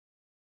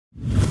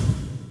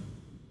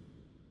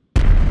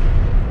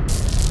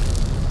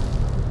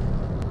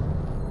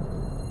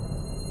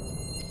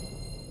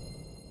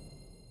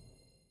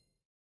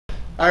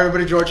Hi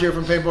everybody, George here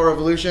from Paintball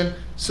Revolution.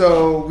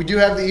 So we do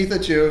have the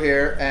Etha 2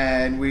 here,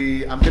 and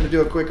I'm going to do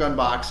a quick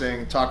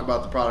unboxing, talk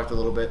about the product a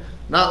little bit.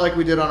 Not like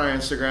we did on our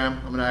Instagram.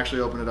 I'm going to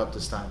actually open it up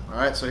this time.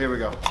 Alright, so here we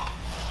go.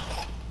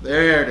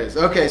 There it is.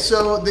 Okay,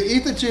 so the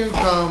Etha 2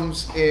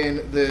 comes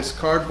in this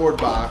cardboard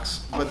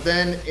box, but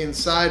then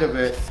inside of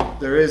it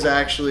there is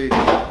actually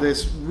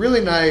this really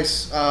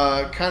nice,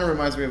 kind of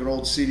reminds me of an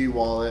old CD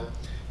wallet.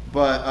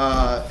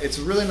 But it's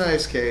a really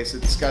nice case.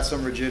 It's got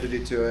some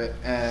rigidity to it,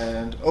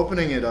 and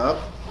opening it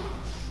up,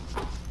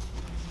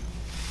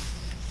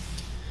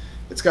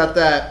 it's got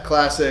that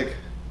classic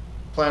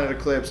Planet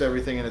Eclipse,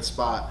 everything in its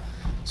spot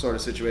sort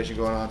of situation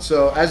going on.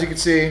 So as you can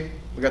see,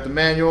 we got the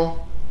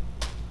manual,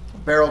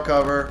 barrel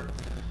cover,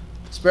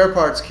 spare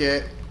parts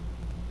kit.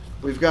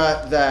 We've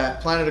got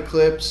that Planet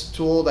Eclipse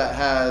tool that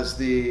has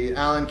the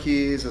Allen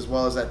keys as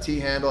well as that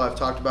T-handle. I've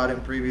talked about it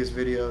in previous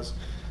videos.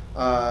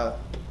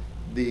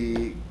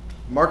 The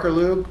marker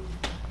lube,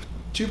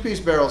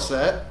 2-piece barrel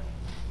set,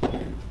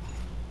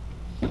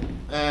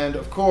 and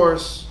of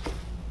course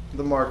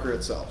the marker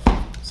itself.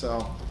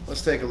 So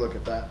let's take a look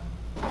at that.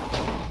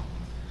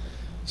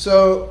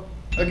 So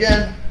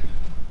again,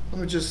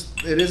 it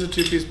is a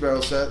 2-piece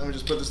barrel set. Let me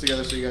just put this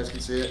together so you guys can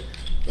see it.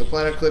 The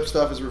Planet Eclipse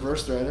stuff is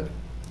reverse threaded.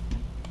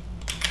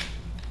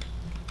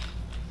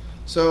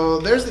 So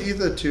there's the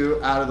Etha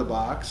 2 out of the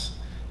box.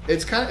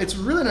 It's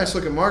a really nice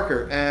looking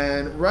marker,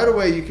 and right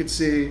away you could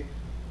see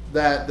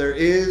that there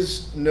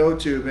is no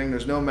tubing,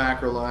 there's no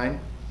macro line,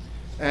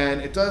 and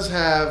it does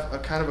have a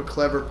kind of a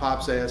clever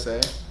Pops ASA,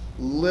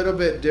 a little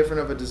bit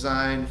different of a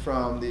design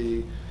from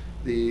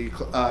the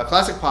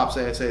classic Pops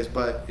ASAs,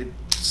 but it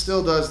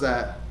still does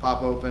that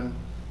pop open,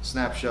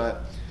 snap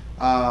shut.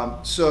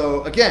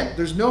 So again,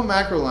 there's no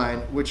macro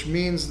line, which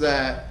means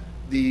that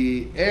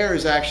the air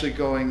is actually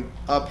going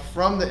up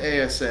from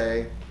the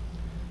ASA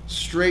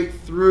straight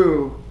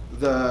through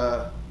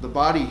the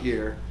body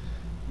here,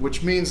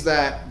 which means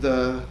that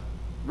the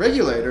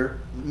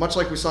regulator, much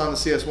like we saw in the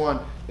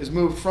CS1, is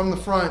moved from the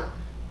front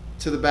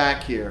to the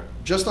back here,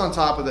 just on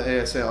top of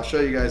the ASA. I'll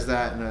show you guys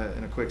that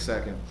in a quick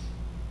second.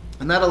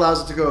 And that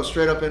allows it to go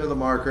straight up into the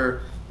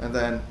marker and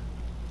then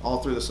all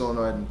through the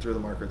solenoid and through the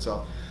marker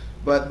itself.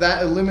 But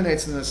that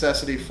eliminates the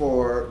necessity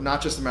for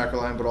not just the macro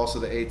line, but also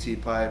the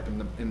AT pipe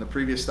and in the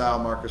previous style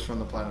markers from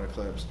the Planet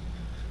Eclipse.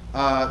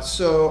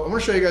 So I'm going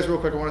to show you guys real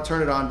quick. I want to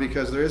turn it on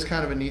because there is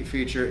kind of a neat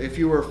feature. If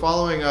you were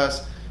following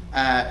us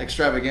at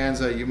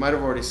Extravaganza, you might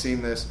have already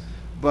seen this,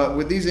 but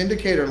with these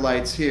indicator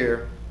lights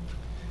here,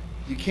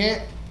 you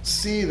can't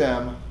see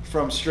them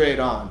from straight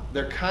on.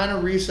 They're kind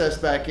of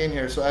recessed back in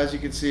here, so as you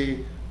can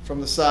see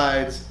from the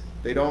sides,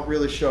 they don't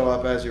really show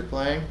up as you're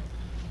playing.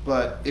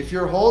 But if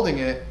you're holding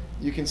it,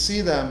 you can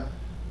see them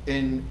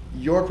in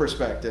your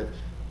perspective.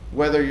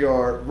 Whether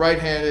you're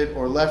right-handed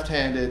or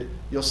left-handed,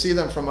 you'll see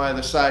them from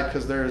either side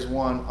because there is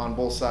one on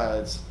both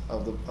sides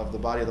of the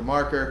body of the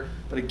marker.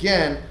 But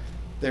again,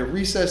 they're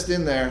recessed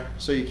in there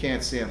so you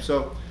can't see them.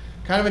 So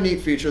kind of a neat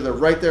feature. They're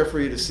right there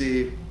for you to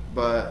see,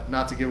 but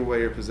not to give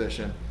away your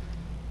position.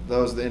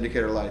 Those are the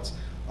indicator lights.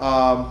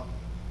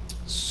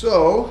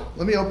 So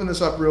let me open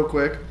this up real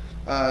quick.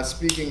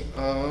 Speaking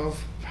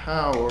of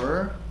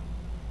power,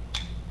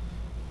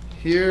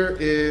 here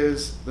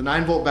is the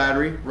 9-volt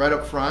battery right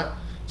up front.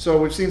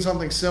 So we've seen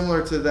something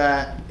similar to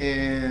that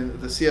in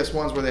the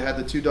CS1s where they had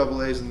the 2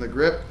 AA's in the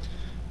grip.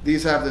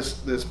 These have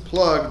this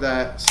plug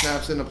that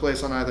snaps into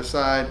place on either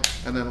side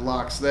and then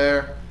locks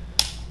there,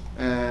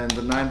 and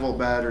the 9-volt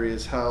battery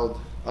is held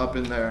up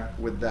in there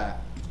with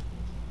that.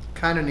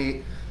 Kind of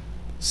neat.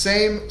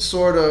 Same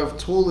sort of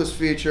toolless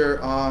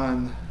feature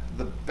on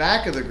the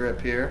back of the grip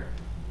here.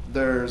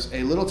 There's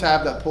a little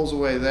tab that pulls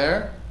away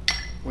there,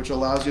 which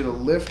allows you to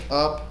lift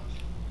up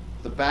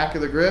the back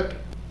of the grip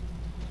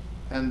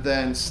and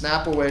then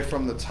snap away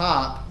from the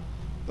top,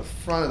 the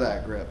front of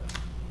that grip.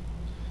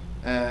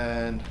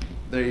 And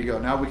there you go.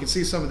 Now we can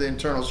see some of the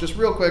internals. Just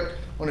real quick,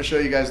 I want to show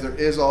you guys there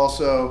is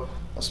also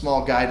a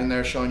small guide in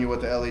there showing you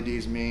what the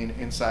LEDs mean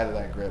inside of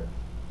that grip.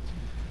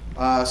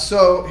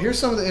 So here's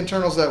some of the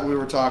internals that we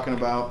were talking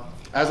about.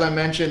 As I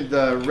mentioned,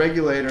 the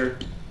regulator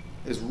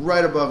is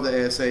right above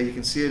the ASA. You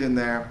can see it in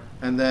there.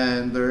 And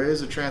then there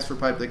is a transfer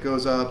pipe that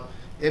goes up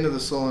into the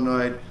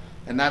solenoid,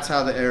 and that's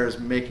how the air is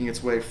making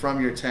its way from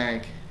your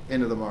tank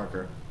into the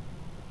marker.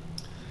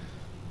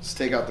 Let's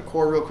take out the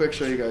core real quick,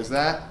 show you guys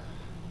that.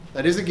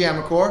 That is a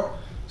gamma core.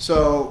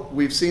 So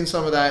we've seen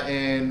some of that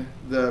in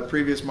the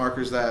previous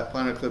markers that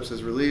Planet Eclipse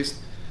has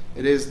released.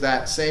 It is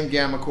that same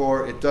gamma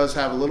core. It does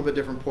have a little bit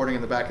different porting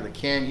in the back of the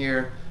can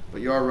here, but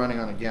you are running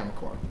on a gamma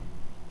core.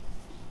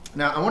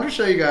 Now I want to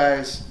show you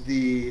guys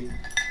the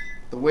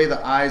way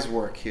the eyes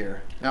work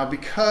here. Now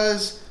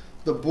because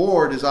the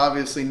board is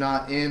obviously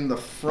not in the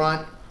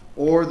front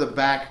or the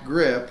back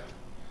grip,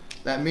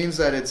 that means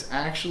that it's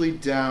actually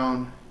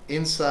down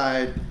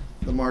inside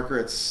the marker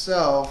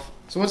itself.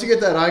 So once you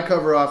get that eye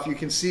cover off, you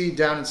can see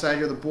down inside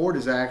here the board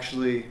is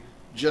actually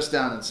just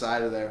down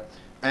inside of there.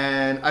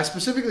 And I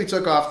specifically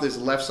took off this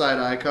left side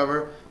eye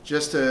cover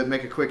just to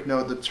make a quick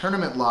note. The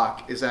tournament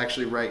lock is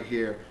actually right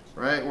here.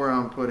 right where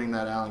I'm putting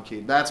that Allen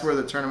key. That's where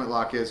the tournament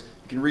lock is.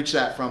 You can reach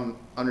that from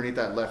underneath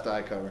that left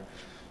eye cover.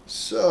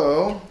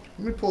 So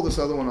let me pull this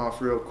other one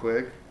off real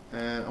quick,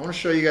 and I want to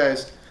show you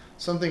guys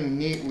something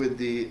neat with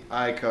the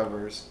eye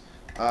covers.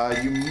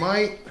 You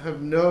might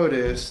have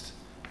noticed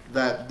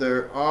that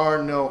there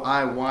are no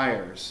eye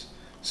wires.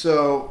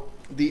 So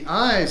the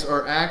eyes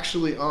are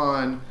actually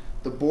on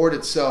the board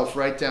itself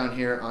right down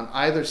here on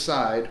either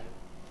side,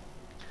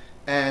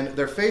 and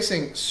they're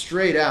facing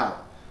straight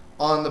out.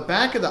 On the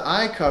back of the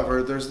eye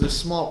cover, there's this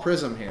small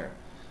prism here.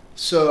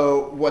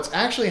 So what's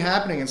actually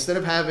happening, instead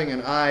of having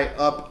an eye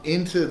up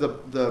into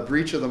the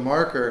breech of the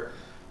marker,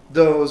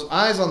 those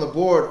eyes on the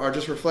board are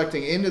just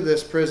reflecting into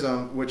this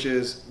prism, which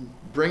is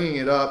bringing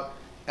it up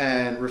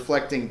and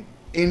reflecting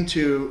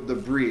into the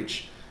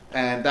breech.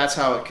 And that's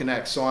how it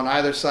connects. So on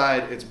either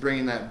side, it's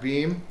bringing that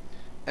beam,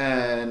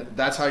 and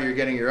that's how you're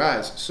getting your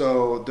eyes.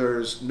 So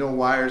there's no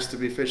wires to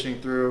be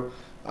fishing through,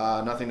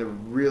 nothing to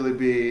really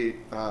be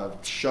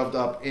shoved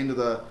up into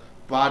the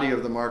body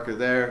of the marker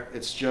there.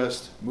 It's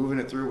just moving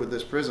it through with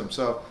this prism.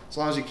 So as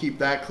long as you keep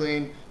that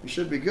clean, you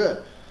should be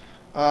good.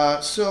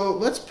 So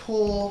let's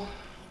pull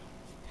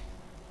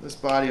this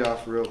body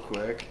off real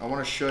quick. I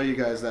want to show you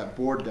guys that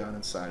board down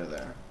inside of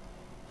there.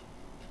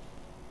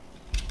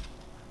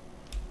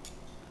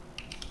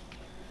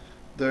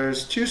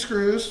 There's two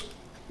screws,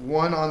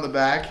 one on the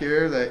back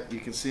here that you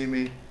can see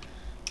me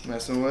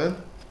messing with,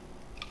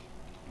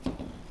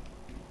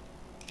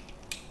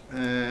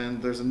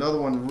 and there's another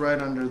one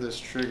right under this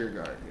trigger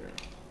guard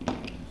here.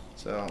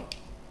 So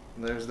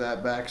there's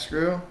that back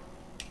screw.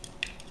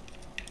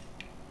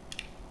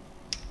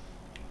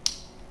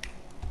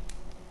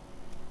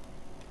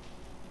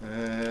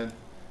 And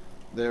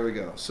there we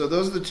go. So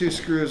those are the two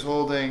screws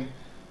holding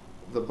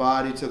the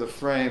body to the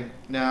frame.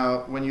 Now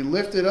when you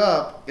lift it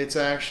up, it's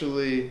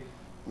actually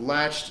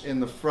latched in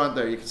the front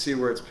there. You can see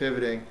where it's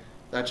pivoting.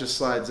 That just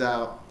slides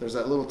out. There's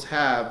that little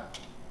tab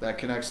that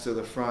connects to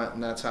the front,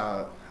 and that's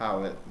how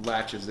it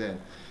latches in.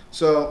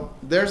 So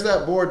there's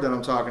that board that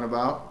I'm talking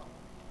about.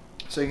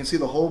 So you can see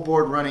the whole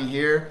board running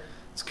here.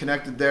 It's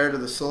connected there to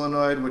the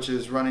solenoid, which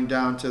is running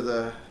down to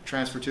the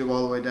transfer tube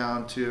all the way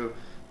down to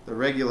the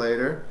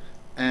regulator.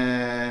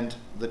 And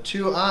the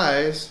two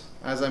eyes,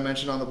 as I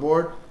mentioned on the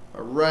board,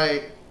 are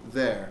right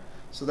there.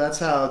 So that's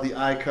how the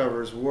eye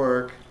covers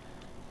work.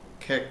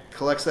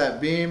 Collects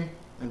that beam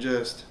and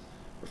just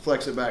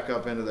reflects it back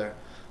up into there.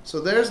 So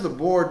there's the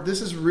board.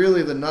 This is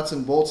really the nuts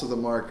and bolts of the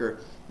marker.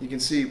 You can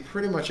see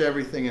pretty much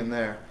everything in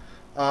there.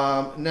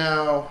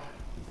 Now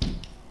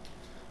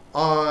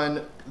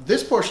on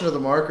this portion of the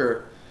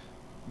marker,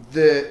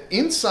 the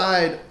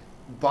inside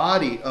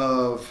body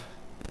of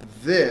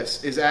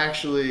this is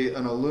actually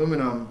an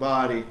aluminum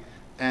body,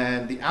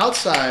 and the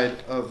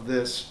outside of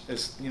this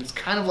is, it's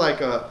kind of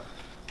like a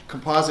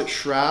composite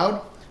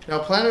shroud. Now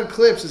Planet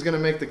Eclipse is going to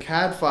make the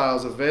CAD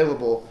files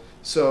available,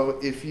 so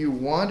if you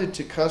wanted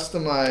to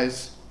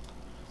customize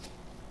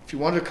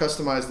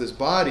this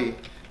body,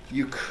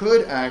 you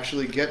could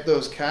actually get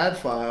those CAD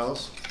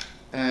files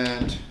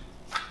and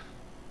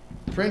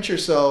print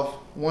yourself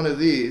one of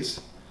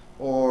these,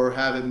 or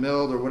have it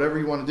milled, or whatever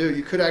you want to do.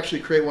 You could actually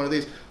create one of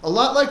these. A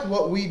lot like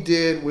what we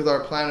did with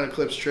our Planet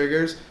Eclipse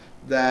triggers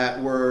that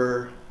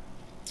worked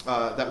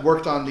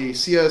on the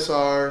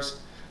CSRs,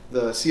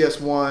 the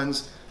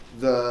CS1s,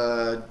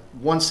 the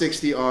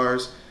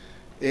 160Rs.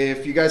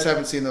 If you guys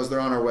haven't seen those, they're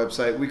on our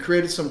website. We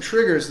created some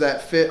triggers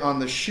that fit on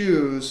the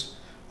shoes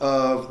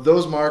of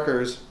those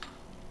markers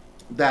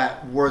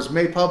that was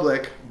made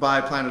public by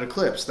Planet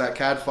Eclipse. That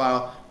CAD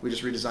file, we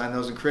just redesigned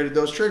those and created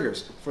those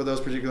triggers for those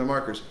particular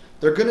markers.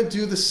 They're going to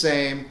do the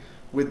same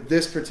with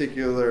this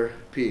particular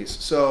piece.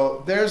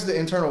 So there's the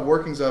internal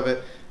workings of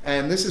it,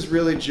 and this is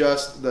really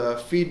just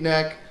the feed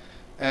neck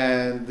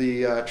and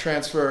the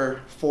transfer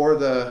for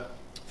the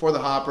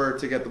hopper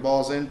to get the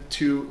balls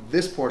into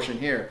this portion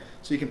here.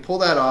 So you can pull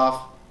that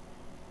off,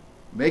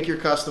 make your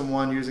custom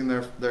one using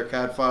their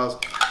CAD files,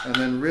 and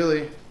then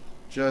really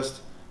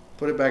just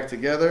put it back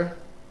together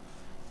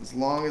as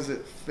long as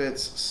it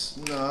fits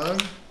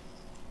snug.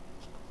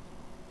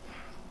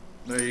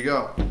 There you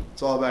go.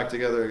 It's all back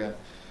together again.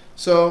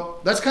 So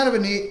that's kind of a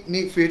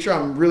neat feature.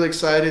 I'm really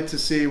excited to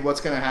see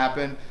what's going to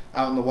happen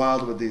out in the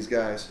wild with these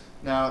guys.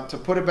 Now to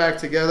put it back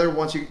together,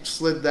 once you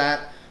slid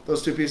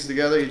those two pieces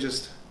together, you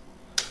just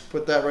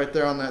put that right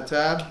there on that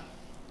tab,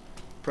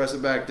 press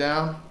it back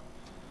down,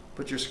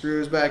 put your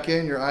screws back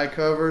in, your eye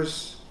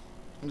covers,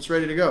 and it's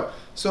ready to go.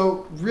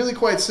 So really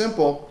quite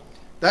simple.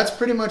 That's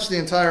pretty much the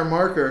entire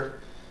marker.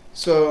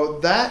 So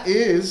that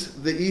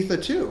is the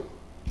Etha 2.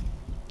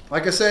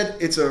 Like I said,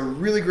 it's a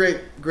really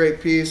great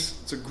piece.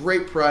 It's a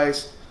great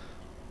price.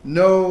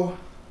 No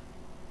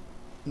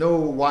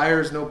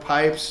wires, no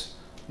pipes,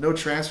 no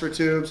transfer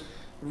tubes.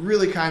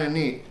 Really kind of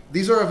neat.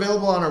 These are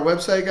available on our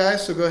website,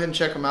 guys, so go ahead and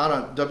check them out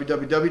on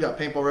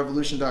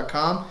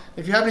www.paintballrevolution.com.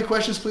 If you have any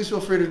questions, please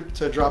feel free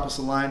to drop us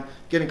a line,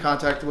 get in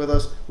contact with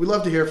us. We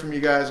love to hear from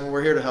you guys, and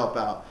we're here to help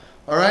out.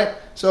 All right,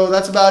 so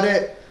that's about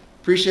it.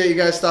 Appreciate you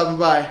guys stopping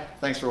by.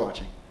 Thanks for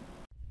watching.